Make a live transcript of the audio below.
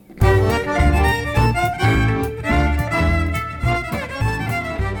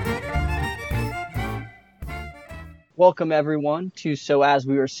Welcome everyone to So As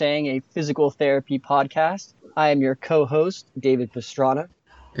We Were Saying, a physical therapy podcast. I am your co-host, David Pastrana.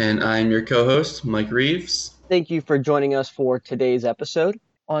 And I'm your co-host, Mike Reeves. Thank you for joining us for today's episode.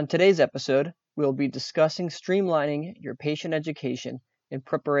 On today's episode, we'll be discussing streamlining your patient education in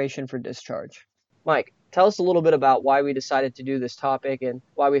preparation for discharge. Mike, tell us a little bit about why we decided to do this topic and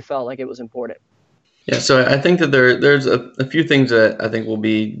why we felt like it was important. Yeah, so I think that there's a few things that I think will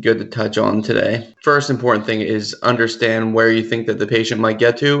be good to touch on today. First important thing is understand where you think that the patient might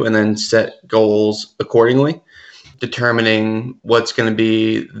get to and then set goals accordingly. Determining what's going to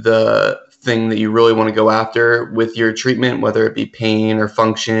be the thing that you really want to go after with your treatment, whether it be pain or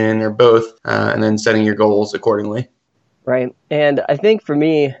function or both, and then setting your goals accordingly. Right. And I think for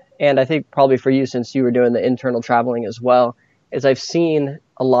me, and I think probably for you since you were doing the internal traveling as well, is I've seen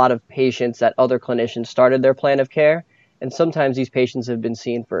a lot of patients that other clinicians started their plan of care. And sometimes these patients have been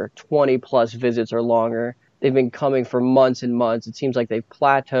seen for 20 plus visits or longer. They've been coming for months and months. It seems like they've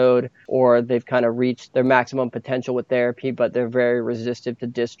plateaued or they've kind of reached their maximum potential with therapy, but they're very resistant to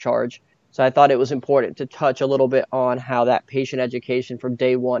discharge. So I thought it was important to touch a little bit on how that patient education from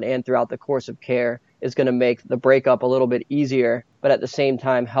day one and throughout the course of care is going to make the breakup a little bit easier, but at the same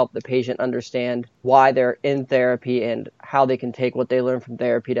time help the patient understand why they're in therapy and how they can take what they learn from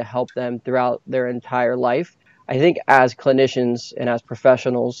therapy to help them throughout their entire life. I think as clinicians and as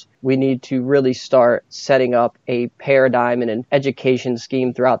professionals, we need to really start setting up a paradigm and an education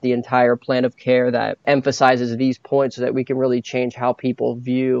scheme throughout the entire plan of care that emphasizes these points so that we can really change how people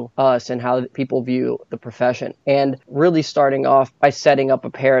view us and how people view the profession. And really starting off by setting up a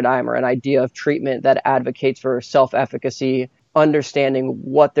paradigm or an idea of treatment that advocates for self-efficacy, understanding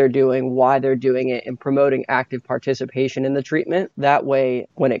what they're doing, why they're doing it, and promoting active participation in the treatment. That way,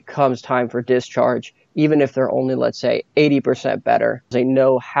 when it comes time for discharge, even if they're only, let's say, 80% better, they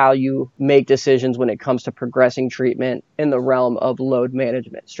know how you make decisions when it comes to progressing treatment in the realm of load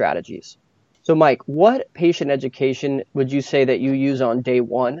management strategies. So, Mike, what patient education would you say that you use on day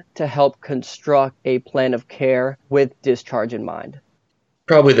one to help construct a plan of care with discharge in mind?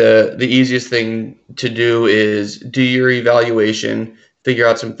 Probably the easiest thing to do is do your evaluation, figure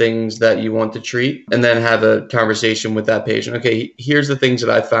out some things that you want to treat, and then have a conversation with that patient. Okay, here's the things that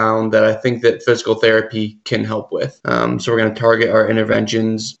I found that I think that physical therapy can help with. So we're going to target our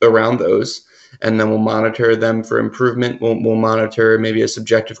interventions around those, and then we'll monitor them for improvement. We'll monitor maybe a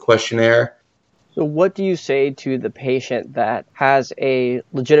subjective questionnaire. So what do you say to the patient that has a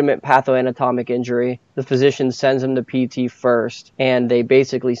legitimate pathoanatomic injury? The physician sends them to PT first, and they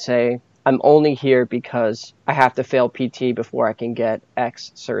basically say, I'm only here because I have to fail PT before I can get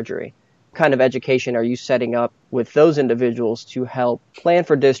X surgery. What kind of education are you setting up with those individuals to help plan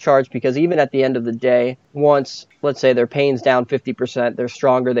for discharge? Because even at the end of the day, once, let's say their pain's down 50%, they're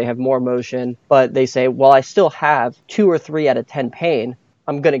stronger, they have more motion, but they say, well, I still have 2 or 3 out of 10 pain,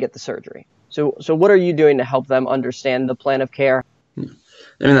 I'm going to get the surgery. So what are you doing to help them understand the plan of care? I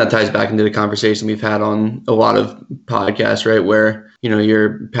mean, that ties back into the conversation we've had on a lot of podcasts, right? Where,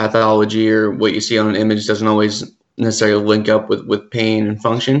 your pathology or what you see on an image doesn't always necessarily link up with pain and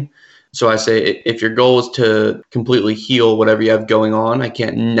function. So I say if your goal is to completely heal whatever you have going on, I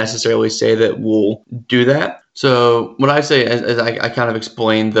can't necessarily say that we'll do that. So what I say is I kind of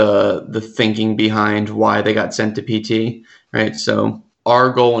explain the thinking behind why they got sent to PT, right? So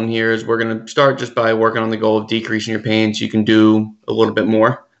our goal in here is we're going to start just by working on the goal of decreasing your pain so you can do a little bit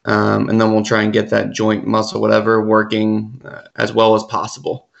more. And then we'll try and get that joint, muscle, whatever, working as well as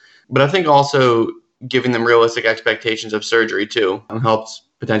possible. But I think also giving them realistic expectations of surgery too helps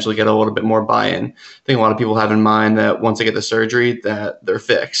potentially get a little bit more buy-in. I think a lot of people have in mind that once they get the surgery that they're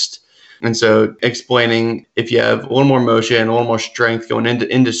fixed. And so explaining if you have a little more motion, a little more strength going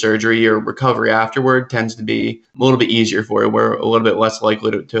into surgery, your recovery afterward tends to be a little bit easier for you. We're a little bit less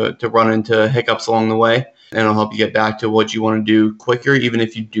likely to run into hiccups along the way. And it'll help you get back to what you want to do quicker, even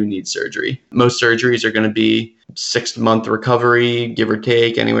if you do need surgery. Most surgeries are going to be 6-month recovery, give or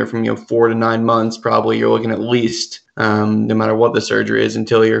take, anywhere from 4 to 9 months. Probably you're looking at least, no matter what the surgery is,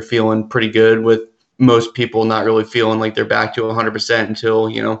 until you're feeling pretty good, with most people not really feeling like they're back to 100%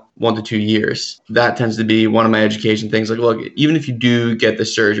 until 1 to 2 years. That tends to be one of my education things. Like, look, even if you do get the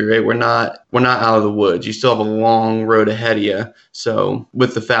surgery, right, we're not out of the woods. You still have a long road ahead of you. So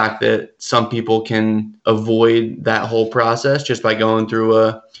with the fact that some people can avoid that whole process just by going through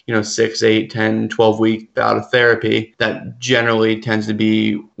a 6, 8, 10, 12-week bout of therapy, that generally tends to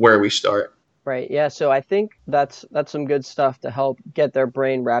be where we start. Right. Yeah. So I think that's some good stuff to help get their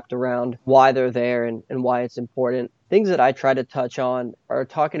brain wrapped around why they're there and why it's important. Things that I try to touch on are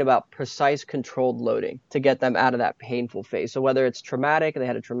talking about precise controlled loading to get them out of that painful phase. So whether it's traumatic, they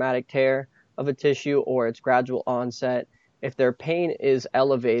had a traumatic tear, of a tissue or its gradual onset. If their pain is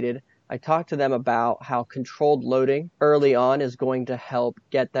elevated, I talk to them about how controlled loading early on is going to help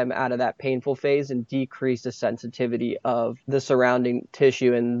get them out of that painful phase and decrease the sensitivity of the surrounding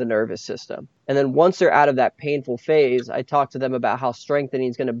tissue in the nervous system. And then once they're out of that painful phase, I talk to them about how strengthening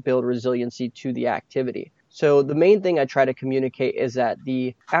is going to build resiliency to the activity. So the main thing I try to communicate is that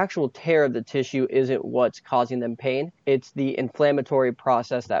the actual tear of the tissue isn't what's causing them pain. It's the inflammatory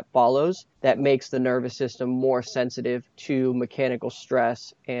process that follows that makes the nervous system more sensitive to mechanical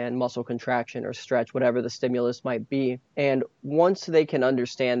stress and muscle contraction or stretch, whatever the stimulus might be. And once they can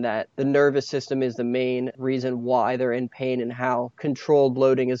understand that the nervous system is the main reason why they're in pain and how controlled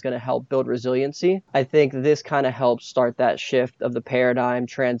loading is going to help build resiliency, I think this kind of helps start that shift of the paradigm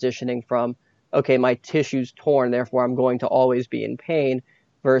transitioning from, okay, my tissue's torn, therefore I'm going to always be in pain,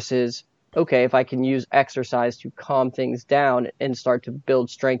 versus, okay, if I can use exercise to calm things down and start to build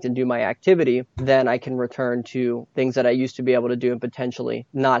strength and do my activity, then I can return to things that I used to be able to do and potentially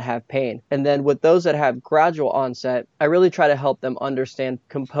not have pain. And then with those that have gradual onset, I really try to help them understand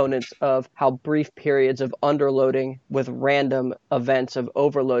components of how brief periods of underloading with random events of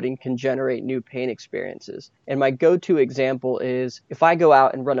overloading can generate new pain experiences. And my go-to example is if I go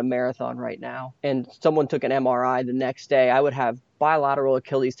out and run a marathon right now and someone took an MRI the next day, I would have bilateral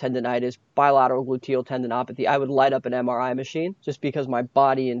Achilles tendonitis, bilateral gluteal tendinopathy. I would light up an MRI machine just because my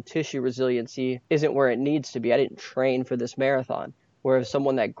body and tissue resiliency isn't where it needs to be. I didn't train for this marathon. Whereas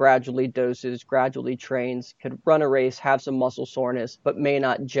someone that gradually doses, gradually trains, could run a race, have some muscle soreness, but may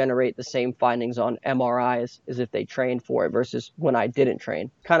not generate the same findings on MRIs as if they trained for it versus when I didn't train.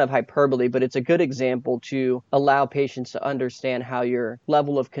 Kind of hyperbole, but it's a good example to allow patients to understand how your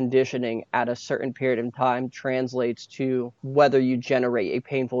level of conditioning at a certain period of time translates to whether you generate a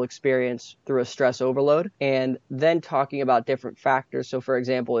painful experience through a stress overload, and then talking about different factors. So for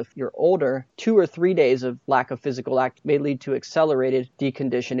example, if you're older, 2 or 3 days of lack of physical act may lead to accelerated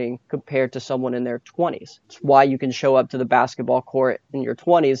deconditioning compared to someone in their 20s. It's why you can show up to the basketball court in your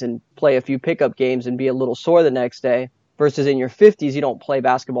 20s and play a few pickup games and be a little sore the next day, versus in your 50s, you don't play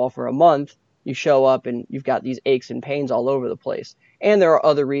basketball for a month. You show up and you've got these aches and pains all over the place. And there are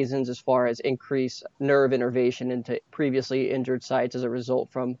other reasons as far as increased nerve innervation into previously injured sites as a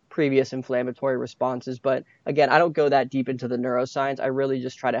result from previous inflammatory responses. But again, I don't go that deep into the neuroscience. I really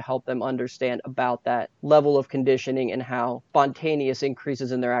just try to help them understand about that level of conditioning and how spontaneous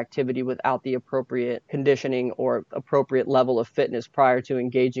increases in their activity without the appropriate conditioning or appropriate level of fitness prior to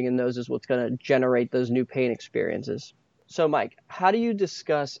engaging in those is what's going to generate those new pain experiences. So Mike, how do you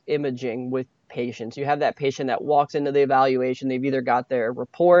discuss imaging with patients? You have that patient that walks into the evaluation, they've either got their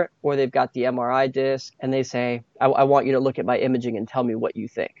report or they've got the MRI disc, and they say, I want you to look at my imaging and tell me what you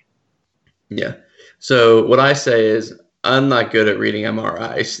think. Yeah. So what I say is I'm not good at reading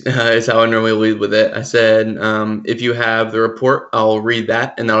MRIs. Is how I normally lead with it. I said, if you have the report, I'll read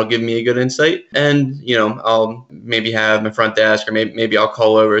that and that'll give me a good insight. And, I'll maybe have my front desk or maybe I'll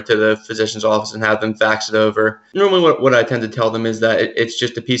call over to the physician's office and have them fax it over. Normally what I tend to tell them is that it's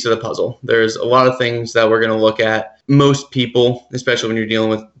just a piece of the puzzle. There's a lot of things that we're going to look at. Most people, especially when you're dealing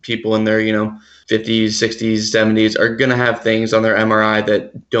with people in their, 50s, 60s, 70s, are going to have things on their MRI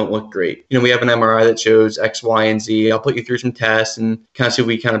that don't look great. We have an MRI that shows X, Y, and Z. I'll put you through some tests and kind of see if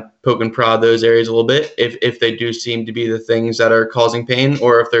we kind of poke and prod those areas a little bit if they do seem to be the things that are causing pain,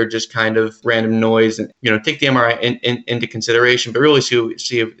 or if they're just kind of random noise, and take the MRI into consideration, but really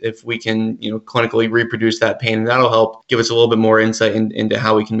see if we can clinically reproduce that pain, and that'll help give us a little bit more insight into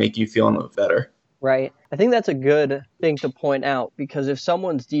how we can make you feel better. Right. I think that's a good thing to point out, because if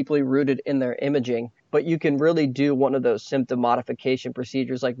someone's deeply rooted in their imaging, but you can really do one of those symptom modification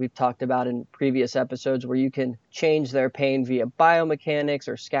procedures like we've talked about in previous episodes, where you can change their pain via biomechanics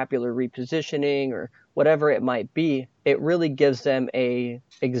or scapular repositioning or whatever it might be, it really gives them a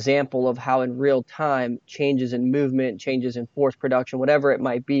example of how in real time changes in movement, changes in force production, whatever it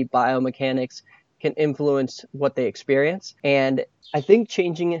might be, biomechanics can influence what they experience. And I think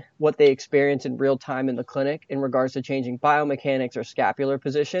changing what they experience in real time in the clinic in regards to changing biomechanics or scapular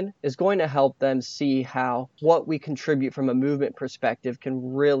position is going to help them see how what we contribute from a movement perspective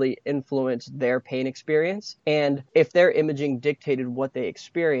can really influence their pain experience. And if their imaging dictated what they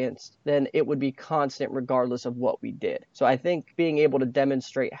experienced, then it would be constant regardless of what we did. So I think being able to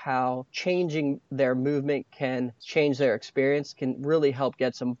demonstrate how changing their movement can change their experience can really help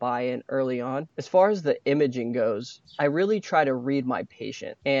get some buy-in early on. As far as the imaging goes, I really try to read my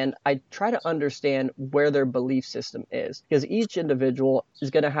patient and I try to understand where their belief system is, because each individual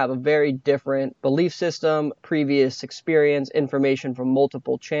is going to have a very different belief system, previous experience, information from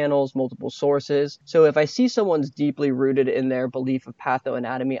multiple channels, multiple sources. So if I see someone's deeply rooted in their belief of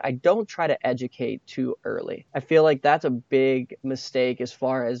pathoanatomy, I don't try to educate too early. I feel like that's a big mistake as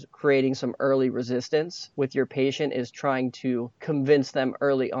far as creating some early resistance with your patient, is trying to convince them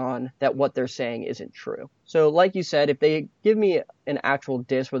early on that what they're saying isn't true. So like you said, if they give me an actual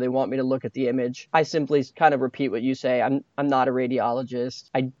disc where they want me to look at the image, I simply kind of repeat what you say. I'm not a radiologist.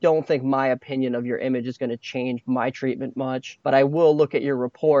 I don't think my opinion of your image is going to change my treatment much, but I will look at your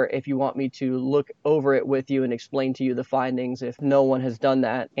report if you want me to look over it with you and explain to you the findings if no one has done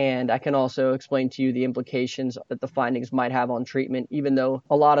that. And I can also explain to you the implications that the findings might have on treatment, even though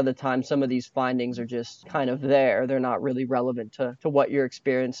a lot of the time some of these findings are just kind of there. They're not really relevant to what you're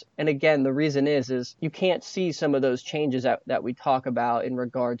experiencing. And again, the reason is you can't see some of those changes that we talk about in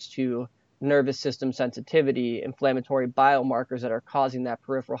regards to nervous system sensitivity, inflammatory biomarkers that are causing that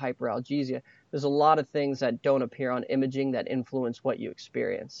peripheral hyperalgesia. There's a lot of things that don't appear on imaging that influence what you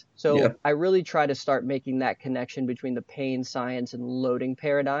experience. So I really try to start making that connection between the pain science and loading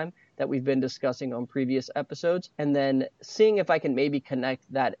paradigm that we've been discussing on previous episodes, and then seeing if I can maybe connect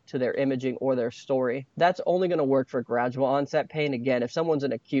that to their imaging or their story. That's only going to work for gradual onset pain. Again, if someone's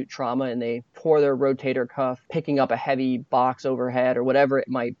in acute trauma and they tore their rotator cuff picking up a heavy box overhead or whatever it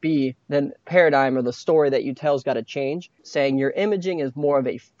might be, then paradigm or the story that you tell has got to change, saying your imaging is more of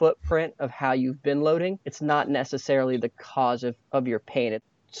a footprint of how you've been loading. It's not necessarily the cause of your pain. It's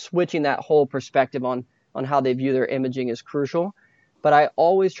switching that whole perspective on how they view their imaging is crucial. But I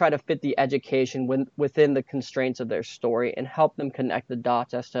always try to fit the education within the constraints of their story and help them connect the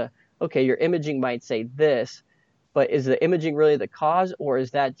dots as to, okay, your imaging might say this, but is the imaging really the cause, or is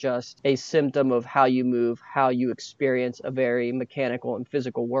that just a symptom of how you move, how you experience a very mechanical and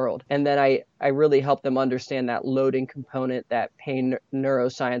physical world? And then I really help them understand that loading component, that pain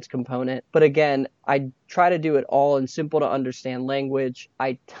neuroscience component. But again, I try to do it all in simple to understand language.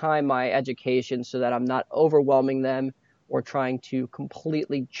 I time my education so that I'm not overwhelming them or trying to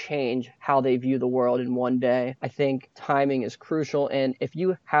completely change how they view the world in one day. I think timing is crucial. And if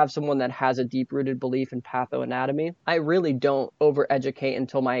you have someone that has a deep-rooted belief in pathoanatomy, I really don't over-educate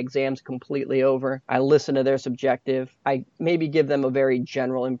until my exam's completely over. I listen to their subjective. I maybe give them a very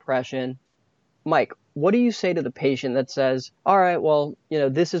general impression. Mike, what do you say to the patient that says, all right, well,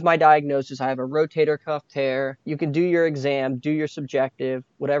 this is my diagnosis. I have a rotator cuff tear. You can do your exam, do your subjective,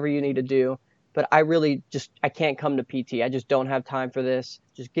 whatever you need to do. But I can't come to PT. I just don't have time for this.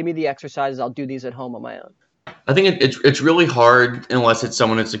 Just give me the exercises. I'll do these at home on my own. I think it's really hard, unless it's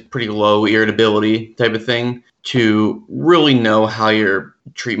someone that's a pretty low irritability type of thing, to really know how your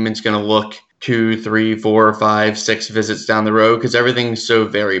treatment's going to look 2, 3, 4, 5, 6 visits down the road, because everything's so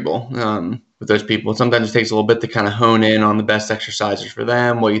variable with those people. Sometimes it takes a little bit to kind of hone in on the best exercises for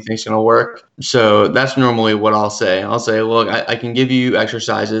them, what you think is going to work. So that's normally what I'll say. I'll say, look, I can give you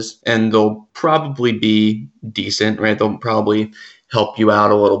exercises and they'll probably be decent, right? They'll probably help you out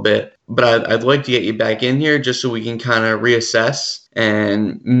a little bit. But I'd like to get you back in here just so we can kind of reassess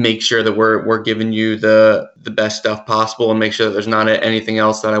and make sure that we're giving you the best stuff possible, and make sure that there's not anything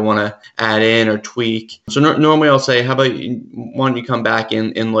else that I want to add in or tweak. So normally I'll say, how about why don't you come back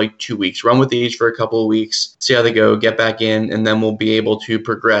in like 2 weeks, run with these for a couple of weeks, see how they go, get back in, and then we'll be able to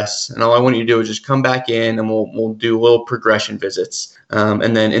progress. And all I want you to do is just come back in and we'll do little progression visits.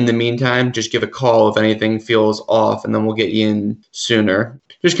 And then in the meantime, just give a call if anything feels off, and then we'll get you in sooner.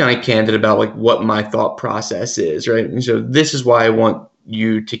 Just kind of candid about like what my thought process is, right? And so this is why I want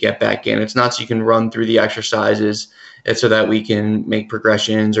you to get back in. It's not so you can run through the exercises. It's so that we can make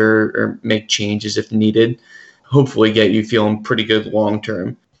progressions or make changes if needed. Hopefully get you feeling pretty good long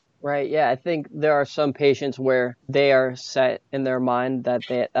term. Right. Yeah. I think there are some patients where they are set in their mind that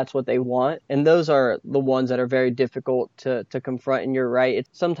that's what they want. And those are the ones that are very difficult to confront. And you're right.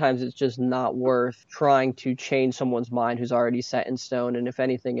 Sometimes it's just not worth trying to change someone's mind who's already set in stone. And if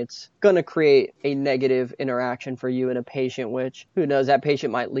anything, it's going to create a negative interaction for you and a patient, which who knows, that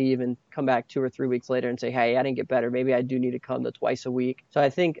patient might leave and come back 2 or 3 weeks later and say, hey, I didn't get better. Maybe I do need to come to twice a week. So I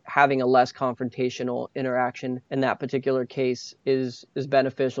think having a less confrontational interaction in that particular case is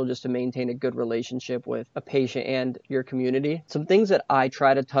beneficial, just to maintain a good relationship with a patient and your community. Some things that I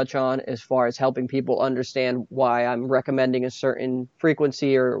try to touch on as far as helping people understand why I'm recommending a certain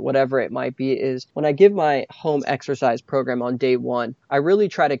frequency or whatever it might be is when I give my home exercise program on day 1, I really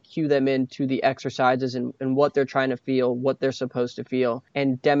try to cue them into the exercises and what they're trying to feel, what they're supposed to feel,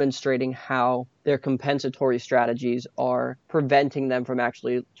 and demonstrating demonstrating how their compensatory strategies are preventing them from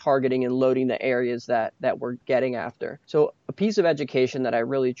actually targeting and loading the areas that we're getting after. So a piece of education that I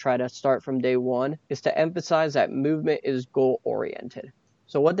really try to start from day one is to emphasize that movement is goal-oriented.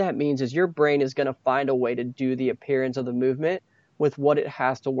 So what that means is your brain is going to find a way to do the appearance of the movement with what it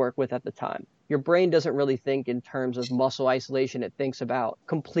has to work with at the time. Your brain doesn't really think in terms of muscle isolation. It thinks about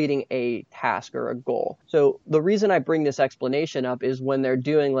completing a task or a goal. So the reason I bring this explanation up is when they're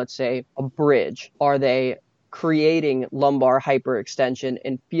doing, let's say, a bridge, are they creating lumbar hyperextension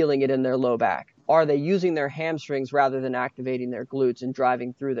and feeling it in their low back? Are they using their hamstrings rather than activating their glutes and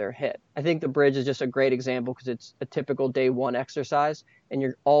driving through their hip? I think the bridge is just a great example because it's a typical day one exercise, and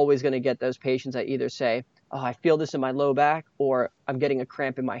you're always going to get those patients that either say, oh, I feel this in my low back, or I'm getting a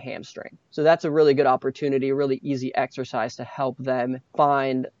cramp in my hamstring. So that's a really good opportunity, a really easy exercise to help them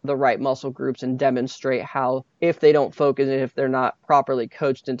find the right muscle groups and demonstrate how, if they don't focus and if they're not properly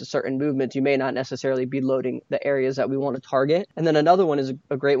coached into certain movements, you may not necessarily be loading the areas that we want to target. And then another one is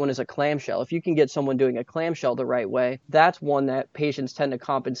a great one is a clamshell. If you can get someone doing a clamshell the right way, that's one that patients tend to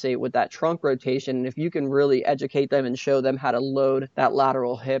compensate with that trunk rotation. And if you can really educate them and show them how to load that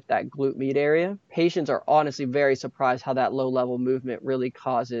lateral hip, that glute med area, patients are honestly very surprised how that low level movement really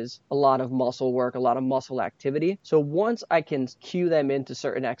causes a lot of muscle work, a lot of muscle activity. So once I can cue them into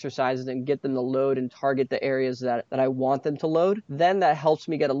certain exercises and get them to load and target the areas that I want them to load, then that helps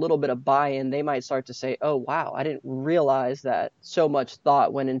me get a little bit of buy-in. They might start to say, oh, wow, I didn't realize that so much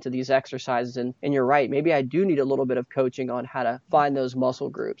thought went into these exercises. And you're right, maybe I do need a little bit of coaching on how to find those muscle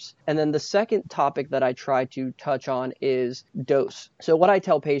groups. And then the second topic that I try to touch on is dose. So what I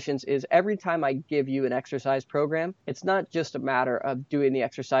tell patients is every time I give you an exercise program, it's not just a matter of doing the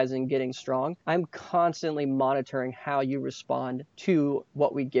exercise and getting strong. I'm constantly monitoring how you respond to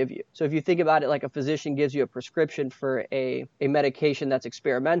what we give you. So if you think about it like a physician gives you a prescription for a medication that's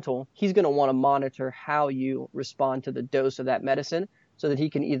experimental, he's going to want to monitor how you respond to the dose of that medicine so that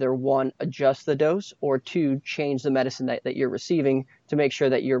he can either, one, adjust the dose, or two, change the medicine that you're receiving to make sure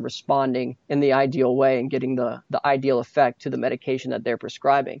that you're responding in the ideal way and getting the ideal effect to the medication that they're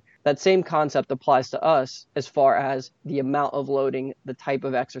prescribing. That same concept applies to us as far as the amount of loading, the type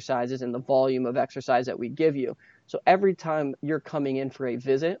of exercises, and the volume of exercise that we give you. So every time you're coming in for a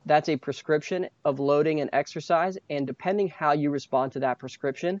visit, that's a prescription of loading and exercise. And depending how you respond to that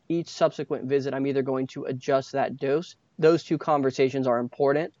prescription, each subsequent visit, I'm either going to adjust that dose. Those two conversations are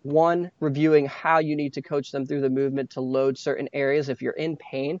important. One, reviewing how you need to coach them through the movement to load certain areas. If you're in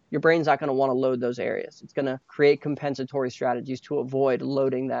pain, your brain's not going to want to load those areas. It's going to create compensatory strategies to avoid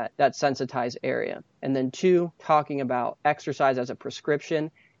loading that sensitized area. And then two, talking about exercise as a prescription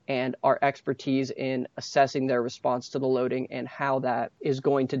and our expertise in assessing their response to the loading and how that is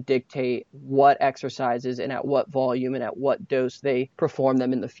going to dictate what exercises and at what volume and at what dose they perform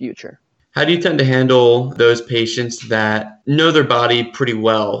them in the future. How do you tend to handle those patients that know their body pretty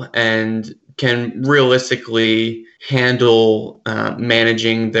well and can realistically handle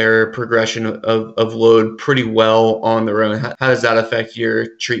managing their progression of load pretty well on their own? How does that affect your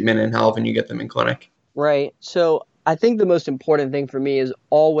treatment and how often you get them in clinic? Right. So I think the most important thing for me is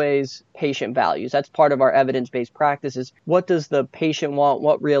always patient values. That's part of our evidence-based practice is what does the patient want,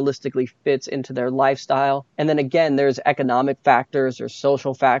 what realistically fits into their lifestyle. And then again, there's economic factors or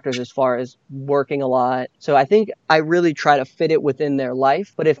social factors as far as working a lot. So I think I really try to fit it within their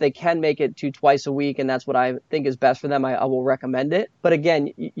life. But if they can make it to twice a week and that's what I think is best for them, I will recommend it. But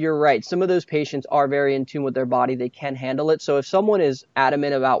again, you're right. Some of those patients are very in tune with their body. They can handle it. So if someone is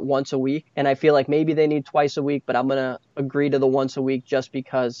adamant about once a week and I feel like maybe they need twice a week, but I'm going to agree to the once a week just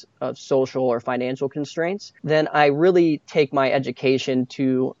because of social or financial constraints, then I really take my education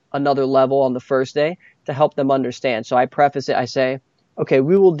to another level on the first day to help them understand. So I preface it, I say, okay,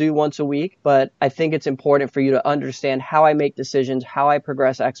 we will do once a week, but I think it's important for you to understand how I make decisions, how I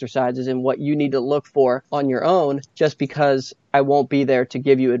progress exercises, and what you need to look for on your own, just because I won't be there to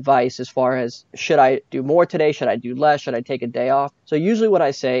give you advice as far as should I do more today? Should I do less? Should I take a day off? So usually what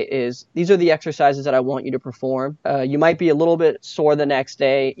I say is these are the exercises that I want you to perform. You might be a little bit sore the next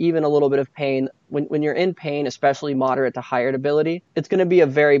day, even a little bit of pain. When you're in pain, especially moderate to higher debility, it's going to be a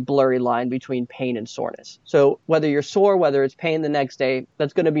very blurry line between pain and soreness. So whether you're sore, whether it's pain the next day,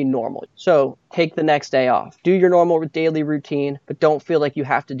 that's going to be normal. So take the next day off. Do your normal daily routine, but don't feel like you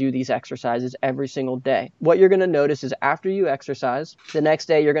have to do these exercises every single day. What you're going to notice is after you exercise, the next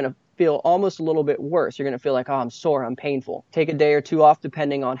day you're going to feel almost a little bit worse. You're going to feel like, oh, I'm sore, I'm painful. Take a day or two off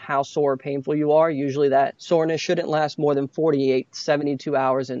depending on how sore or painful you are. Usually that soreness shouldn't last more than 48, 72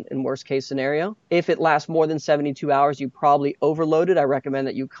 hours in worst case scenario. If it lasts more than 72 hours, you probably overloaded. I recommend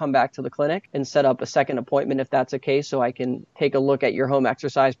that you come back to the clinic and set up a second appointment if that's the case, so I can take a look at your home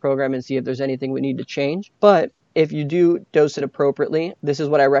exercise program and see if there's anything we need to change. But if you do dose it appropriately, this is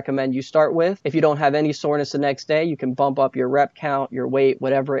what I recommend you start with. If you don't have any soreness the next day, you can bump up your rep count, your weight,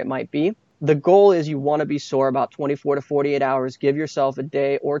 whatever it might be. The goal is you want to be sore about 24 to 48 hours. Give yourself a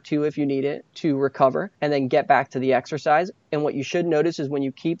day or two if you need it to recover, and then get back to the exercise. And what you should notice is when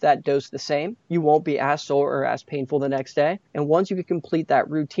you keep that dose the same, you won't be as sore or as painful the next day. And once you can complete that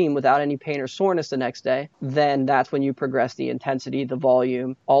routine without any pain or soreness the next day, then that's when you progress the intensity, the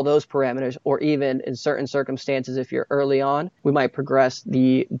volume, all those parameters, or even in certain circumstances, if you're early on, we might progress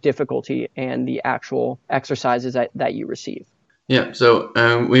the difficulty and the actual exercises that you receive. Yeah, so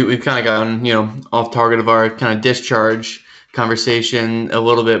we've kind of gotten, off target of our kind of discharge conversation a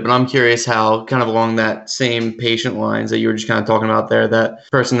little bit, but I'm curious how kind of along that same patient lines that you were just kind of talking about there, that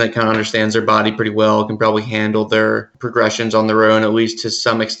person that kind of understands their body pretty well, can probably handle their progressions on their own, at least to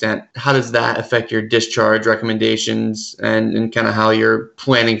some extent. How does that affect your discharge recommendations and kind of how you're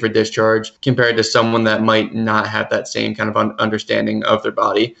planning for discharge compared to someone that might not have that same kind of understanding of their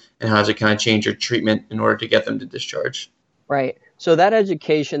body? And how does it kind of change your treatment in order to get them to discharge? Right. So that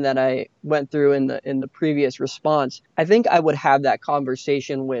education that I went through in the previous response, I think I would have that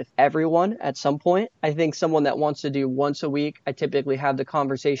conversation with everyone at some point. I think someone that wants to do once a week, I typically have the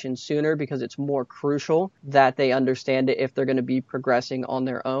conversation sooner because it's more crucial that they understand it if they're going to be progressing on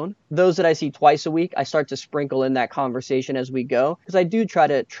their own. Those that I see twice a week, I start to sprinkle in that conversation as we go, because I do try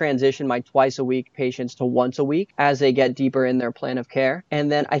to transition my twice a week patients to once a week as they get deeper in their plan of care.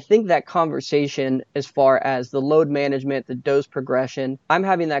 And then I think that conversation as far as the load management, the dose progression, I'm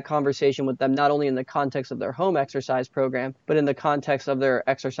having that conversation with them not only in the context of their home exercise program, but in the context of their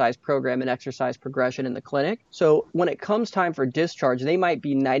exercise program and exercise progression in the clinic. So when it comes time for discharge, they might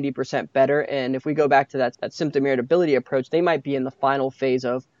be 90% better. And if we go back to that symptom irritability approach, they might be in the final phase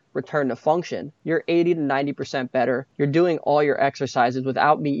of return to function. You're 80 to 90% better. You're doing all your exercises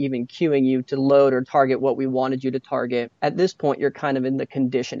without me even cueing you to load or target what we wanted you to target. At this point, you're kind of in the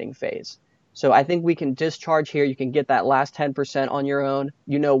conditioning phase. So I think we can discharge here. You can get that last 10% on your own.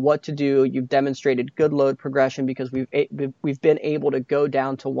 You know what to do. You've demonstrated good load progression because we've been able to go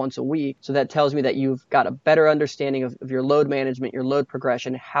down to once a week. So that tells me that you've got a better understanding of your load management, your load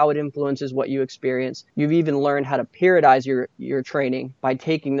progression, how it influences what you experience. You've even learned how to periodize your training by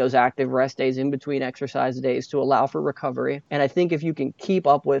taking those active rest days in between exercise days to allow for recovery. And I think if you can keep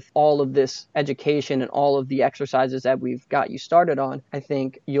up with all of this education and all of the exercises that we've got you started on, I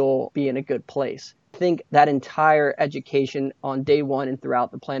think you'll be in a good place. I think that entire education on day one and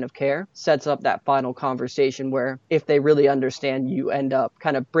throughout the plan of care sets up that final conversation where if they really understand, you end up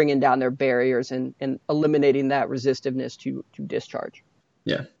kind of bringing down their barriers and eliminating that resistiveness to discharge.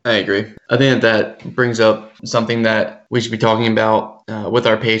 Yeah, I agree. I think that brings up something that we should be talking about with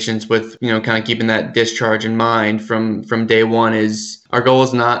our patients with, kind of keeping that discharge in mind from day one. Is our goal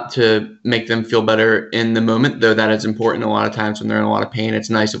is not to make them feel better in the moment, though that is important a lot of times when they're in a lot of pain. It's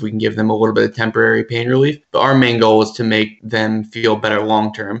nice if we can give them a little bit of temporary pain relief, but our main goal is to make them feel better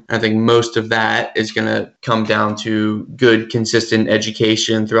long-term. I think most of that is going to come down to good, consistent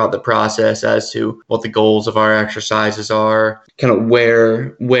education throughout the process as to what the goals of our exercises are, kind of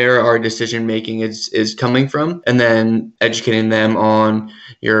where our decision-making is coming from, and then educating them on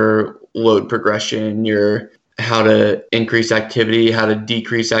your load progression, your how to increase activity, how to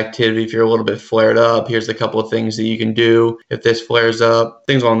decrease activity if you're a little bit flared up. Here's a couple of things that you can do if this flares up.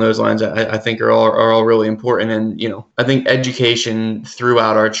 Things along those lines I think are all really important. And, I think education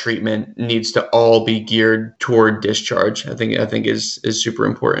throughout our treatment needs to all be geared toward discharge. I think is super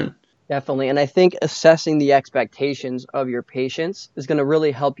important. Definitely. And I think assessing the expectations of your patients is going to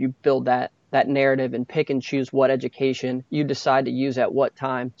really help you build that narrative and pick and choose what education you decide to use at what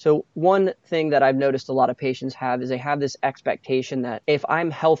time. So one thing that I've noticed a lot of patients have is they have this expectation that if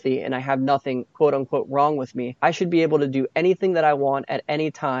I'm healthy and I have nothing quote unquote wrong with me, I should be able to do anything that I want at any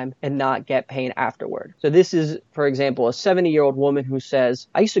time and not get pain afterward. So this is, for example, a 70-year-old woman who says,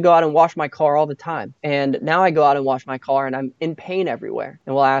 I used to go out and wash my car all the time. And now I go out and wash my car and I'm in pain everywhere.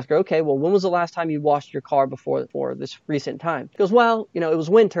 And we'll ask her, okay, well, when was the last time you washed your car before this recent time? She goes, well, it was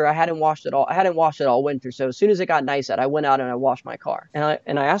winter. I hadn't washed it all winter. So as soon as it got nice out, I went out and I washed my car.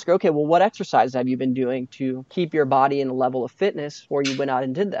 And I asked her, okay, well, what exercise have you been doing to keep your body in a level of fitness before you went out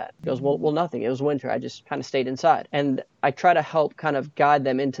and did that? She goes, well, nothing. It was winter. I just kind of stayed inside. And I try to help kind of guide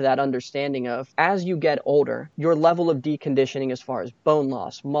them into that understanding of, as you get older, your level of deconditioning as far as bone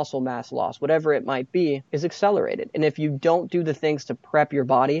loss, muscle mass loss, whatever it might be, is accelerated. And if you don't do the things to prep your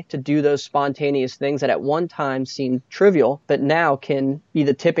body to do those spontaneous things that at one time seemed trivial, but now can be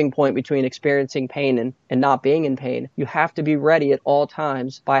the tipping point between experiencing pain and not being in pain, you have to be ready at all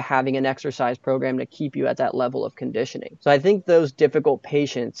times by having an exercise program to keep you at that level of conditioning. So I think those difficult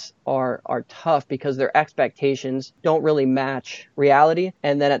patients are tough because their expectations don't really match reality.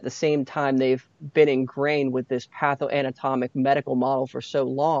 And then at the same time, they've been ingrained with this pathoanatomic medical model for so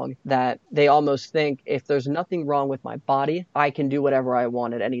long that they almost think, if there's nothing wrong with my body, I can do whatever I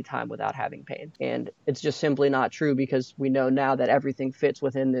want at any time without having pain. And it's just simply not true, because we know now that everything fits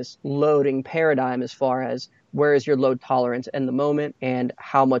within this loading paradigm as far as where is your load tolerance in the moment and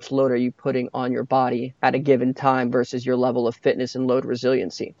how much load are you putting on your body at a given time versus your level of fitness and load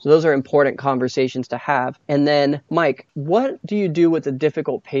resiliency. So those are important conversations to have. And then, Mike, what do you do with the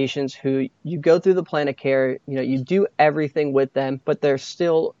difficult patients who you go through the plan of care, you do everything with them, but they're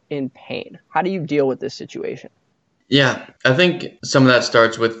still in pain? How do you deal with this situation? Yeah, I think some of that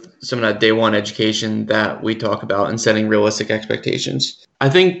starts with some of that day one education that we talk about and setting realistic expectations. I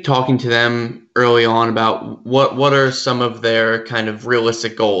think talking to them early on about what are some of their kind of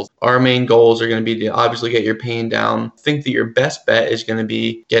realistic goals. Our main goals are going to be to obviously get your pain down. I think that your best bet is going to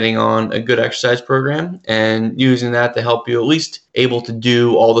be getting on a good exercise program and using that to help you at least able to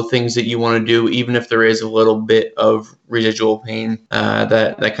do all the things that you want to do, even if there is a little bit of residual pain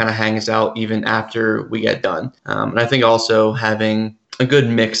that kind of hangs out even after we get done. And I think also having a good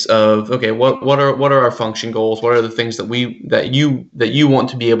mix of, okay, what are our function goals? What are the things that you want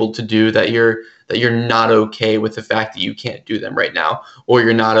to be able to do that you're not okay with the fact that you can't do them right now, or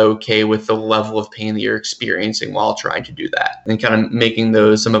you're not okay with the level of pain that you're experiencing while trying to do that, and kind of making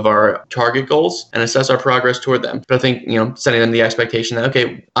those some of our target goals and assess our progress toward them. But I think, setting them the expectation that,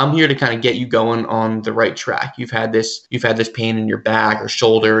 okay, I'm here to kind of get you going on the right track. You've had this pain in your back or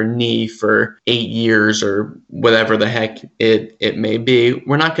shoulder or knee for 8 years or whatever the heck it may be.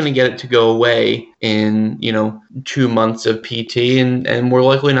 We're not going to get it to go away in 2 months of PT, and we're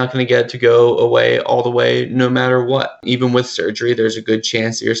likely not going to get it to go away all the way no matter what. Even with surgery, there's a good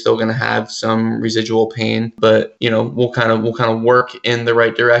chance that you're still going to have some residual pain, but we'll kind of work in the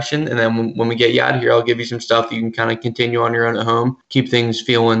right direction, and then when we get you out of here, I'll give you some stuff that you can kind of continue on your own at home, keep things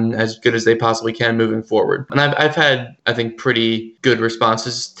feeling as good as they possibly can moving forward. And I've had, I think, pretty good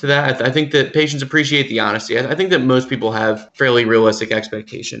responses to that. I think that patients appreciate the honesty. I think that most people have fairly realistic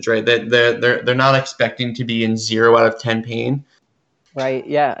expectations, right? That they're not expecting to be in 0 out of 10 pain. Right.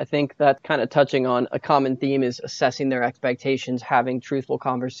 Yeah. I think that kind of touching on a common theme is assessing their expectations, having truthful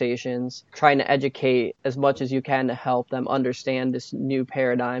conversations, trying to educate as much as you can to help them understand this new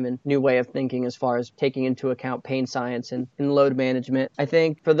paradigm and new way of thinking as far as taking into account pain science and load management. I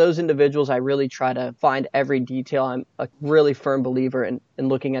think for those individuals, I really try to find every detail. I'm a really firm believer in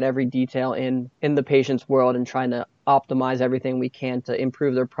looking at every detail in the patient's world and trying to optimize everything we can to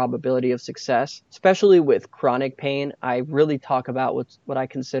improve their probability of success. Especially with chronic pain, I really talk about what I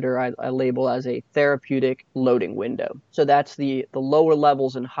consider, I label as a therapeutic loading window. So that's the lower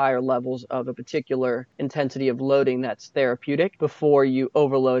levels and higher levels of a particular intensity of loading that's therapeutic before you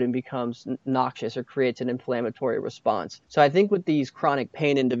overload and becomes noxious or creates an inflammatory response. So I think with these chronic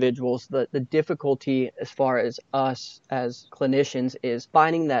pain individuals, the difficulty as far as us as clinicians is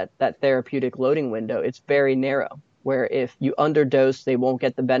finding that therapeutic loading window. It's very narrow, where if you underdose, they won't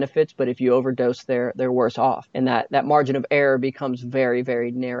get the benefits, but if you overdose, they're worse off. And that margin of error becomes very,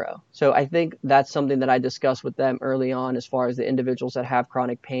 very narrow. So I think that's something that I discuss with them early on as far as the individuals that have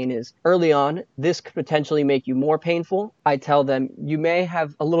chronic pain is, early on, this could potentially make you more painful. I tell them you may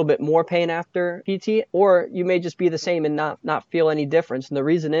have a little bit more pain after PT, or you may just be the same and not feel any difference. And the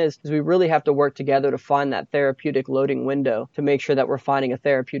reason is we really have to work together to find that therapeutic loading window to make sure that we're finding a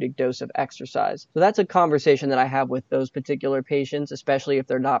therapeutic dose of exercise. So that's a conversation that I have with those particular patients, especially if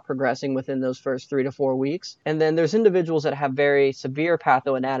they're not progressing within those first 3 to 4 weeks. And then there's individuals that have very severe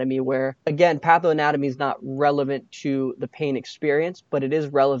pathoanatomy where, again, pathoanatomy is not relevant to the pain experience, but it is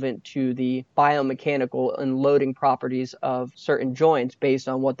relevant to the biomechanical and loading properties of certain joints based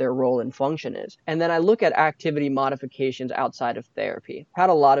on what their role and function is. And then I look at activity modifications outside of therapy. I've had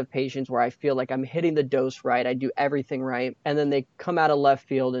a lot of patients where I feel like I'm hitting the dose right, I do everything right, and then they come out of left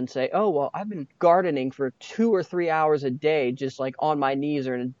field and say, oh, well, I've been gardening for 2 or 3 hours a day, just like on my knees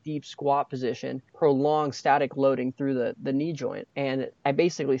or in a deep squat position, prolonged static loading through the knee joint. And I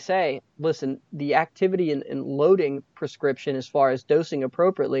basically say, listen, the activity and loading prescription as far as dosing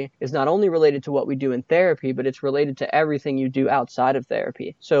appropriately is not only related to what we do in therapy, but it's related to everything you do outside of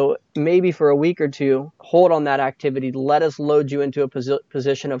therapy. So maybe for a week or two, hold on that activity, let us load you into a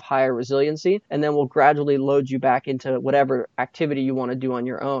position of higher resiliency, and then we'll gradually load you back into whatever activity you want to do on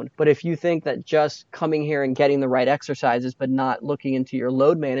your own. But if you think that just coming here and getting the right exercises, but not looking into your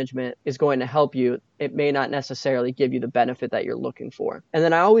load management is going to help you, it may not necessarily give you the benefit that you're looking for. And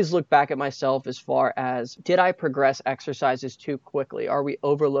then I always look back at myself as far as, did I progress exercises too quickly? Are we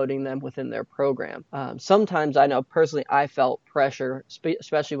overloading them within their program? Sometimes I know personally I felt pressure,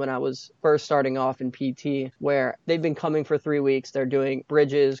 especially when I was first starting off in PT, where they've been coming for 3 weeks, they're doing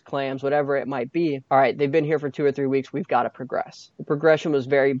bridges, clams, whatever it might be. All right, they've been here for 2 or 3 weeks, we've got to progress. The progression was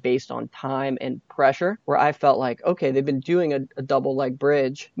very based on time and pressure, where I felt like, okay, they've been doing a double leg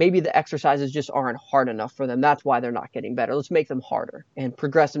bridge. Maybe the exercises just aren't hard enough for them. That's why they're not getting better. Let's make them harder and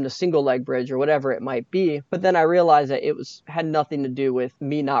progress them to single leg bridge or whatever it might be. But then I realized that had nothing to do with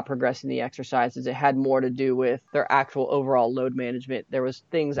me not progressing the exercises. It had more to do with their actual overall load management. There was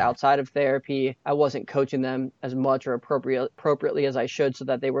things outside of therapy. I wasn't coaching them as much or appropriately as I should, so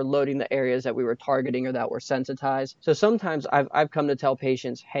that they were loading the areas that we were targeting or that were sensitized. So sometimes I've come to tell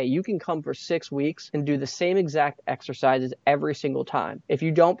patients, hey, you can come for 6 weeks and do the same exact exercises every single time. If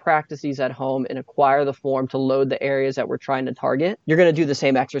you don't practice these at home and acquire the form to load the areas that we're trying to target, you're going to do the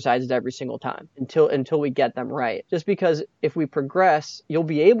same exercises every single time until we get them right. Just because if we progress, you'll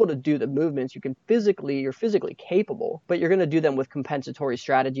be able to do the movements. You're physically capable, but you're going to do them with compensatory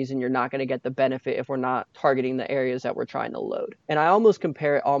strategies, and you're not going to get the benefit if we're not targeting the areas that we're trying to load. And I almost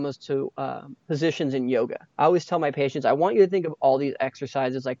compare it to positions in yoga. I always tell my patients, I want you to think of all these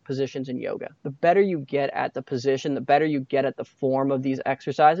exercises like positions in yoga. The better you get at the position, the better you get at the form of these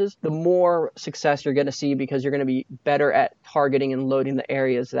exercises, the more success you're going to see, because you're going to be better at targeting and loading the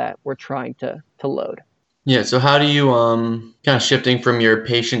areas that we're trying to load. Yeah. So how do you kind of shifting from your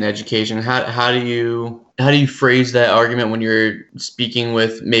patient education, how do you phrase that argument when you're speaking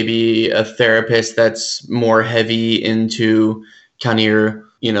with maybe a therapist that's more heavy into kind of your,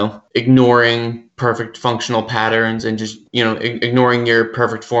 ignoring perfect functional patterns and just, ignoring your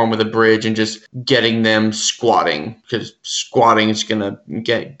perfect form with a bridge and just getting them squatting, because squatting is going to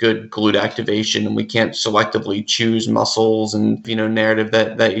get good glute activation, and we can't selectively choose muscles and, narrative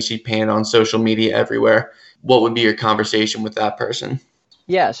that you see painted on social media everywhere. What would be your conversation with that person?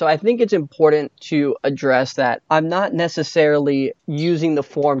 Yeah, so I think it's important to address that I'm not necessarily using the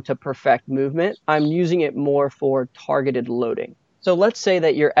form to perfect movement. I'm using it more for targeted loading. So let's say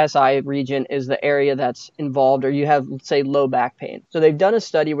that your SI region is the area that's involved, or you have, let's say, low back pain. So they've done a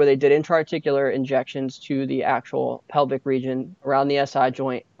study where they did intra-articular injections to the actual pelvic region around the SI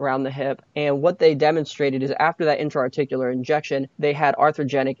joint, around the hip. And what they demonstrated is after that intra-articular injection, they had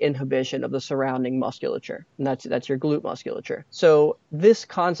arthrogenic inhibition of the surrounding musculature. And that's your glute musculature. So this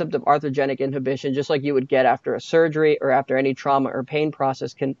concept of arthrogenic inhibition, just like you would get after a surgery or after any trauma or pain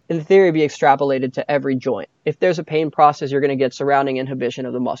process, can, in theory, be extrapolated to every joint. If there's a pain process, you're going to get surrounding inhibition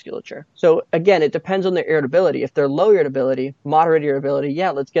of the musculature. So again, it depends on their irritability. If they're low irritability, moderate irritability,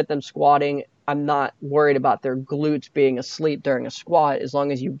 yeah, let's get them squatting. I'm not worried about their glutes being asleep during a squat. As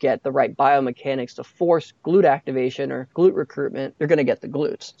long as you get the right biomechanics to force glute activation or glute recruitment, you're going to get the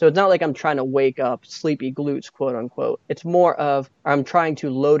glutes. So it's not like I'm trying to wake up sleepy glutes, quote unquote. It's more of I'm trying to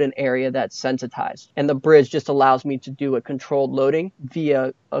load an area that's sensitized. And the bridge just allows me to do a controlled loading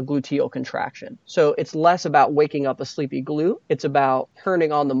via a gluteal contraction. So it's less about waking up a sleepy glute. It's about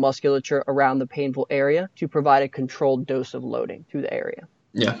turning on the musculature around the painful area to provide a controlled dose of loading to the area.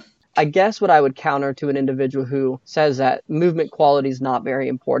 Yeah. I guess what I would counter to an individual who says that movement quality is not very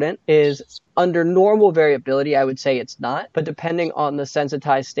important is under normal variability, I would say it's not, but depending on the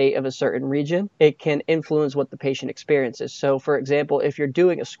sensitized state of a certain region, it can influence what the patient experiences. So for example, if you're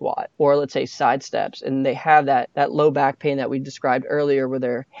doing a squat or let's say side steps and they have that low back pain that we described earlier where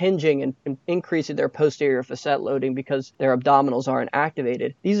they're hinging and increasing their posterior facet loading because their abdominals aren't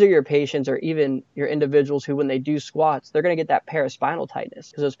activated, these are your patients or even your individuals who when they do squats, they're going to get that paraspinal tightness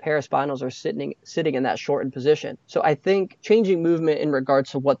because those paraspinals are sitting in that shortened position. So I think changing movement in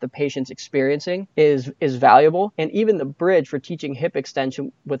regards to what the patient's experiencing is valuable. And even the bridge for teaching hip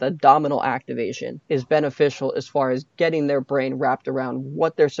extension with abdominal activation is beneficial as far as getting their brain wrapped around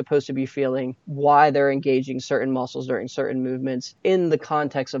what they're supposed to be feeling, why they're engaging certain muscles during certain movements in the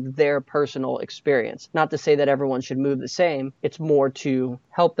context of their personal experience. Not to say that everyone should move the same. It's more to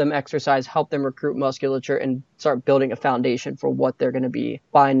help them exercise, help them recruit musculature, and start building a foundation for what they're going to be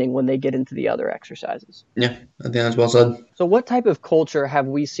finding when they get into the other exercises. Yeah, I think that's well said. So what type of culture have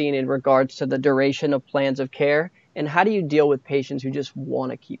we seen in regards regards to the duration of plans of care? And how do you deal with patients who just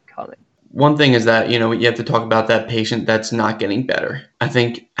want to keep coming? One thing is that, you have to talk about that patient that's not getting better. I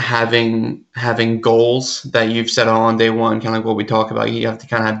think having goals that you've set on day one, kind of like what we talk about, you have to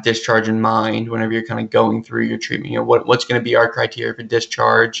kind of have discharge in mind whenever you're kind of going through your treatment. What's going to be our criteria for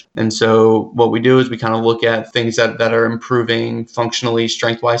discharge? And so what we do is we kind of look at things that are improving functionally,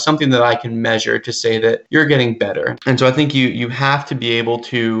 strength-wise, something that I can measure to say that you're getting better. And so I think you have to be able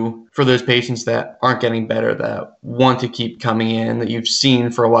to, for those patients that aren't getting better, that want to keep coming in, that you've seen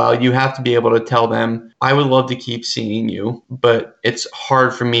for a while, you have to be able to tell them, I would love to keep seeing you, but it's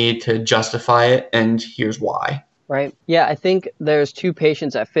hard for me to justify it, and here's why. Right. Yeah, I think there's two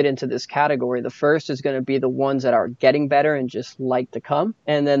patients that fit into this category. The first is going to be the ones that are getting better and just like to come.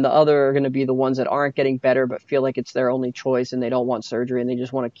 And then the other are going to be the ones that aren't getting better but feel like it's their only choice and they don't want surgery and they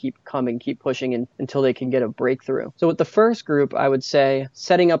just want to keep coming, keep pushing until they can get a breakthrough. So with the first group, I would say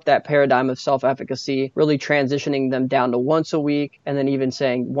setting up that paradigm of self-efficacy, really transitioning them down to once a week and then even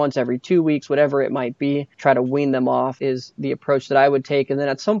saying once every 2 weeks, whatever it might be, try to wean them off is the approach that I would take. And then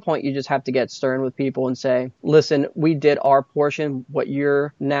at some point, you just have to get stern with people and say, listen, we did our portion. What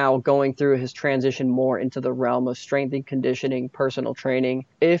you're now going through has transitioned more into the realm of strength and conditioning, personal training.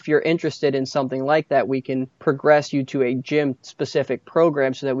 If you're interested in something like that, we can progress you to a gym specific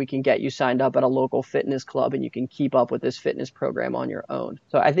program so that we can get you signed up at a local fitness club and you can keep up with this fitness program on your own.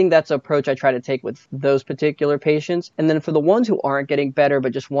 So I think that's the approach I try to take with those particular patients. And then for the ones who aren't getting better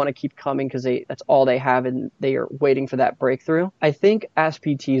but just want to keep coming because that's all they have and they are waiting for that breakthrough, I think as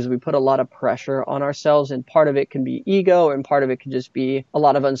PTs, we put a lot of pressure on ourselves, and part of it can be ego and part of it can just be a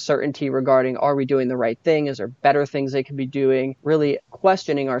lot of uncertainty regarding, are we doing the right thing? Is there better things they could be doing? Really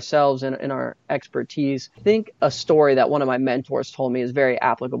questioning ourselves and our expertise. I think a story that one of my mentors told me is very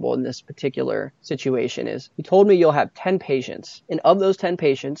applicable in this particular situation is he told me you'll have 10 patients, and of those 10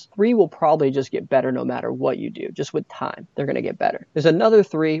 patients, 3 will probably just get better no matter what you do. Just with time, they're going to get better. There's another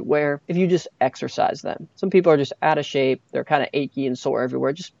 3 where if you just exercise them, some people are just out of shape, they're kind of achy and sore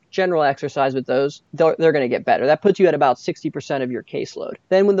everywhere, just general exercise with those, they're going to get better. That puts you at about 60% of your caseload.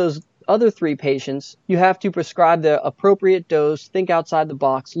 Then when those other 3 patients, you have to prescribe the appropriate dose, think outside the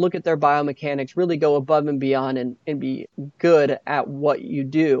box, look at their biomechanics, really go above and beyond and be good at what you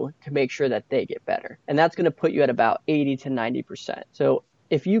do to make sure that they get better. And that's going to put you at about 80 to 90%. So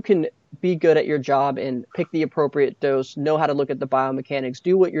if you can be good at your job and pick the appropriate dose, know how to look at the biomechanics,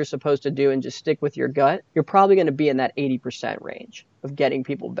 do what you're supposed to do and just stick with your gut, you're probably going to be in that 80% range of getting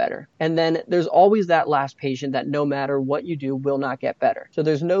people better. And then there's always that last patient that no matter what you do will not get better. So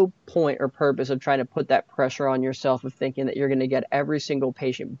there's no point or purpose of trying to put that pressure on yourself of thinking that you're going to get every single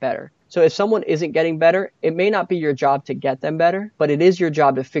patient better. So if someone isn't getting better, it may not be your job to get them better, but it is your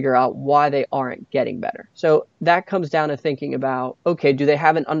job to figure out why they aren't getting better. So that comes down to thinking about, okay, do they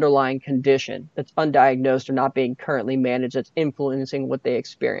have an underlying condition that's undiagnosed or not being currently managed that's influencing what they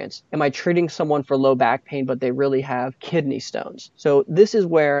experience? Am I treating someone for low back pain, but they really have kidney stones? So this is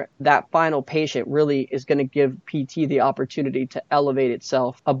where that final patient really is going to give PT the opportunity to elevate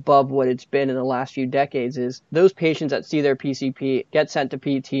itself above what it's been in the last few decades. Is those patients that see their PCP, get sent to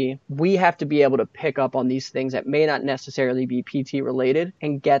PT, we have to be able to pick up on these things that may not necessarily be PT related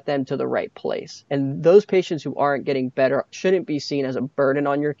and get them to the right place. And those patients who aren't getting better shouldn't be seen as a burden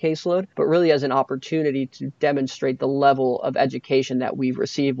on your caseload, but really as an opportunity to demonstrate the level of education that we've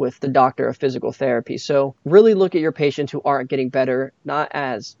received with the doctor of physical therapy. So really look at your patients who aren't getting better, not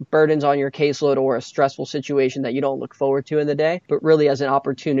as burdens on your caseload or a stressful situation that you don't look forward to in the day, but really as an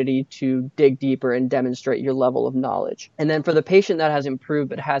opportunity to dig deeper and demonstrate your level of knowledge. And then for the patient that has improved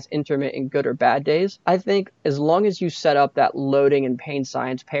but has intermittent good or bad days, I think as long as you set up that loading and pain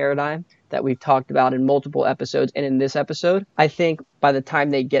science paradigm that we've talked about in multiple episodes and in this episode, I think by the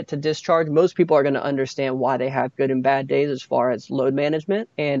time they get to discharge, most people are going to understand why they have good and bad days as far as load management,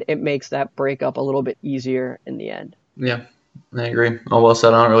 and it makes that breakup a little bit easier in the end. Yeah, I agree. All well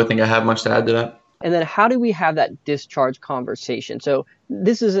said. I don't really think I have much to add to that. And then how do we have that discharge conversation? So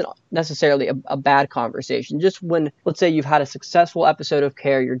this isn't necessarily a bad conversation. Just when, let's say you've had a successful episode of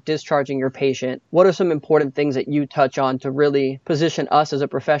care, you're discharging your patient, what are some important things that you touch on to really position us as a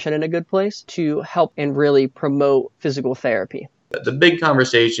profession in a good place to help and really promote physical therapy? The big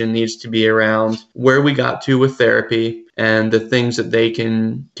conversation needs to be around where we got to with therapy and the things that they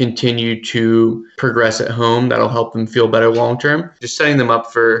can continue to progress at home that'll help them feel better long-term. Just setting them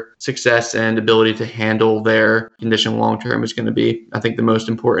up for success and ability to handle their condition long-term is going to be, I think, the most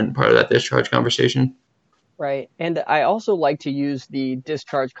important part of that discharge conversation. Right. And I also like to use the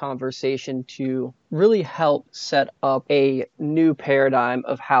discharge conversation to really help set up a new paradigm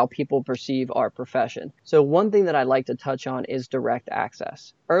of how people perceive our profession. So one thing that I like to touch on is direct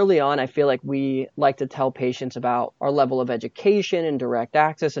access. Early on, I feel like we like to tell patients about our level of education and direct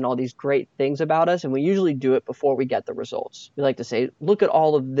access and all these great things about us. And we usually do it before we get the results. We like to say, look at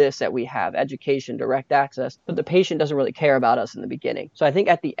all of this that we have, education, direct access, but the patient doesn't really care about us in the beginning. So I think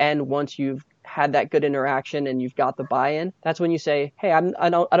at the end, once you've had that good interaction and you've got the buy-in, that's when you say, hey, I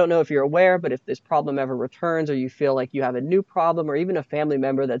don't know if you're aware, but if this problem ever returns or you feel like you have a new problem or even a family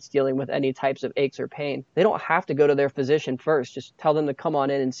member that's dealing with any types of aches or pain, they don't have to go to their physician first. Just tell them to come on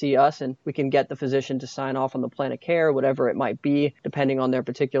in and see us and we can get the physician to sign off on the plan of care, whatever it might be, depending on their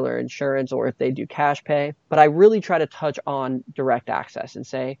particular insurance or if they do cash pay. But I really try to touch on direct access and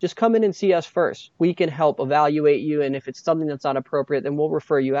say, just come in and see us first. We can help evaluate you, and if it's something that's not appropriate, then we'll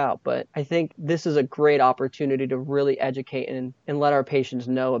refer you out. But I think this is a great opportunity to really educate and let our patients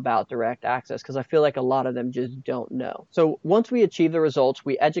know about direct access, because I feel like a lot of them just don't know. So once we achieve the results,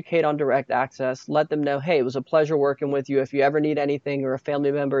 we educate on direct access, let them know, hey, it was a pleasure working with you. If you ever need anything or a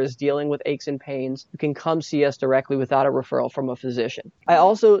family member is dealing with aches and pains, you can come see us directly without a referral from a physician. I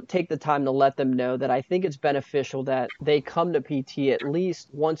also take the time to let them know that I think it's beneficial that they come to PT at least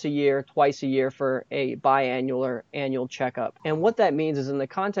once a year, twice a year for a biannual or annual checkup. And what that means is, in the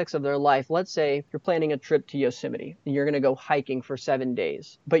context of their life, let's say you're planning a trip to Yosemite and you're going to go hiking for 7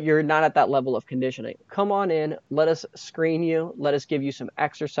 days, but you're not at that level of conditioning. Come on in, let us screen you, let us give you some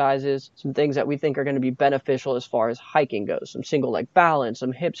exercises, some things that we think are going to be beneficial as far as hiking goes, some single leg balance,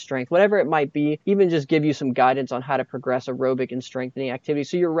 some hip strength, whatever it might be, even just give you some guidance on how to progress aerobic and strengthening activities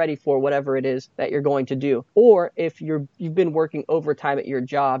so you're ready for whatever it is that you're going to do. Or if you've been working overtime at your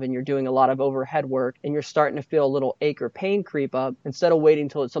job and you're doing a lot of overhead work and you're starting to feel a little ache or pain creep up, instead of waiting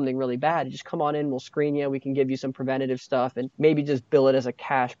until it's something really bad, just come on in, we'll screen you, we can give you some preventative stuff, and maybe just bill it as a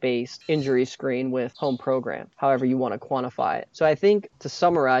cash-based injury screen with home program, however you want to quantify it. So I think, to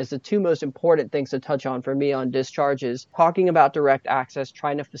summarize, the two most important things to touch on for me on discharge is talking about direct access,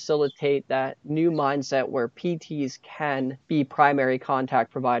 trying to facilitate that new mindset where PTs can be primary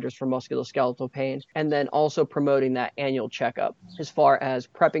contact providers for musculoskeletal pain, and then also promoting that annual checkup as far as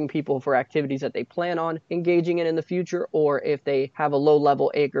prepping people for activities that they plan on engaging in the future, or if they have a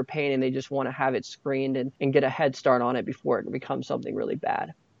low-level ache or pain and they just want to have it screened and get a head start on it before it becomes something really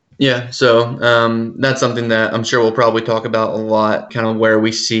bad. Yeah, so that's something that I'm sure we'll probably talk about a lot, kind of where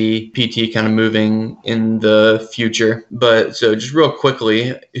we see PT kind of moving in the future. But so just real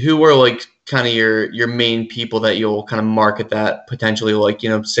quickly, who are like kind of your main people that you'll kind of market that potentially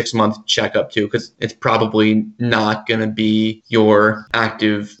 6-month checkup to? Because it's probably not going to be your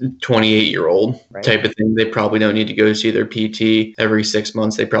active 28-year-old type of thing. They probably don't need to go see their PT every 6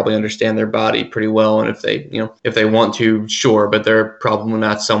 months. They probably understand their body pretty well, and if they want to, sure, but they're probably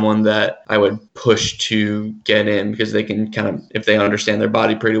not someone that I would push to get in, because they can kind of, if they understand their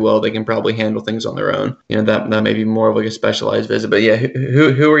body pretty well, they can probably handle things on their own. That may be more of like a specialized visit. But yeah,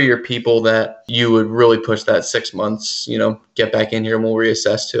 who are your people that you would really push that 6 months, get back in here and we'll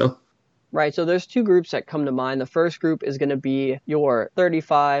reassess to? Right. So there's two groups that come to mind. The first group is going to be your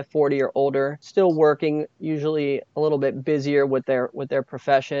 35, 40 or older, still working, usually a little bit busier with their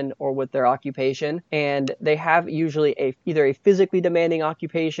profession or with their occupation. And they have usually either a physically demanding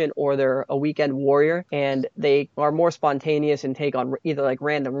occupation or they're a weekend warrior, and they are more spontaneous and take on either like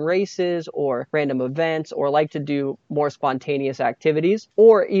random races or random events, or like to do more spontaneous activities.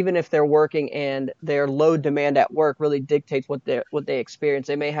 Or even if they're working and their load demand at work really dictates what they experience,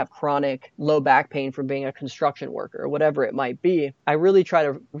 they may have chronic low back pain from being a construction worker or whatever it might be. I really try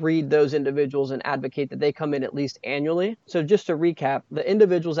to read those individuals and advocate that they come in at least annually. So just to recap, the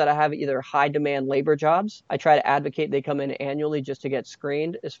individuals that I have either high demand labor jobs, I try to advocate they come in annually just to get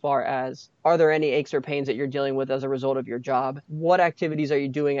screened as far as, are there any aches or pains that you're dealing with as a result of your job? What activities are you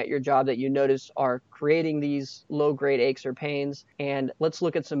doing at your job that you notice are creating these low-grade aches or pains? And let's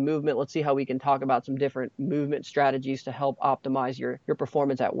look at some movement. Let's see how we can talk about some different movement strategies to help optimize your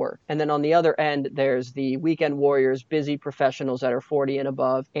performance at work. And then on the other end, there's the weekend warriors, busy professionals that are 40 and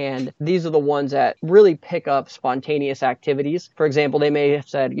above. And these are the ones that really pick up spontaneous activities. For example, they may have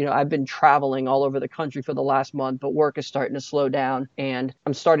said, I've been traveling all over the country for the last month, but work is starting to slow down and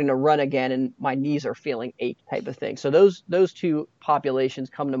I'm starting to run again and my knees are feeling ache type of thing. So those two populations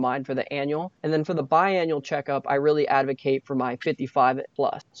come to mind for the annual. And then for the biannual checkup, I really advocate for my 55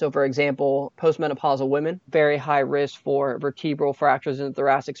 plus. So for example, postmenopausal women, very high risk for vertebral fractures in the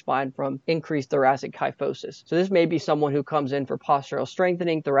thoracic spine from increased thoracic kyphosis. So this may be someone who comes in for postural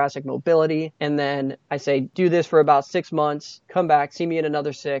strengthening, thoracic mobility, and then I say, do this for about 6 months, come back, see me in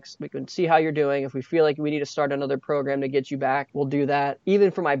another 6. We can see how you're doing. If we feel like we need to start another program to get you back, we'll do that.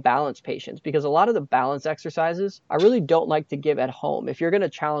 Even for my balance patients, because a lot of the balance exercises, I really don't like to give at home. If you're going to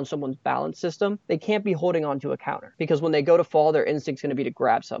challenge someone's balance system, they can't be holding onto a counter, because when they go to fall, their instinct's going to be to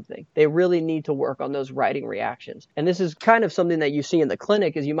grab something. They really need to work on those righting reactions. And this is kind of something that you see in the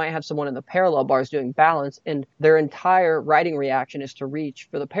clinic, is you might have someone in the parallel bars doing balance, and their entire righting reaction is to reach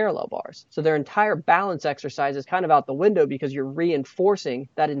for the parallel bars. So their entire balance exercise is kind of out the window, because you're reinforcing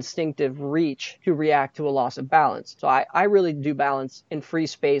that instinctive reach to react to a loss of balance. So I really do balance in free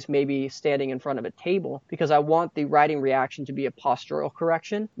space, maybe standing in front of a table, because I want the righting reaction to be a postural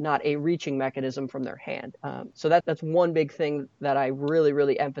correction, not a reaching mechanism from their hand. So that's one big thing that I really,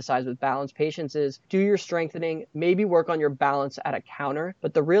 really emphasize with balance patients is do your strengthening, maybe work on your balance at a counter,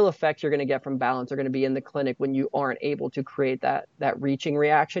 but the real effects you're going to get from balance are going to be in the clinic when you aren't able to create that reaching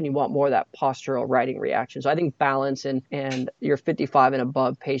reaction. You want more of that postural righting reaction. So I think balance and your 55 and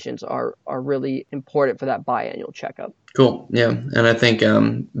above patients are really important for that biannual checkup. Cool. Yeah. And I think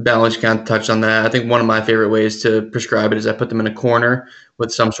balance kind of touched on that. I think one of my favorite ways to prescribe it is I put them in a corner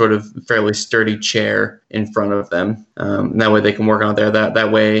with some sort of fairly sturdy chair in front of them. That way they can work on it there.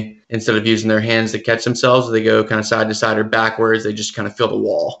 That way, instead of using their hands to catch themselves, they go kind of side to side or backwards. They just kind of feel the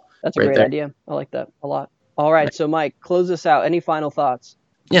wall. That's a great idea. I like that a lot. All right. So Mike, close us out. Any final thoughts?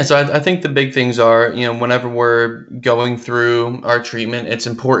 Yeah, so I think the big things are, whenever we're going through our treatment, it's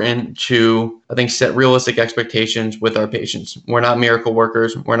important to, I think, set realistic expectations with our patients. We're not miracle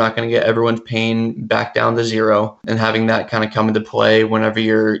workers. We're not going to get everyone's pain back down to zero, and having that kind of come into play whenever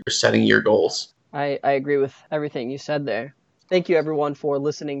you're setting your goals. I agree with everything you said there. Thank you, everyone, for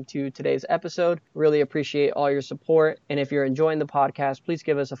listening to today's episode. Really appreciate all your support. And if you're enjoying the podcast, please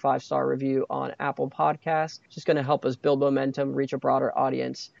give us a 5-star review on Apple Podcasts. It's just going to help us build momentum, reach a broader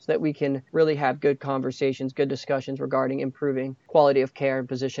audience so that we can really have good conversations, good discussions regarding improving quality of care and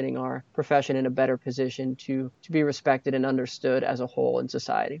positioning our profession in a better position to be respected and understood as a whole in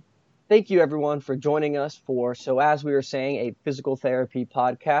society. Thank you, everyone, for joining us for So As We Were Saying, a physical therapy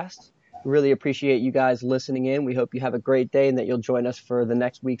podcast. We really appreciate you guys listening in. We hope you have a great day and that you'll join us for the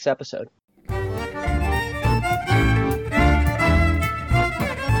next week's episode.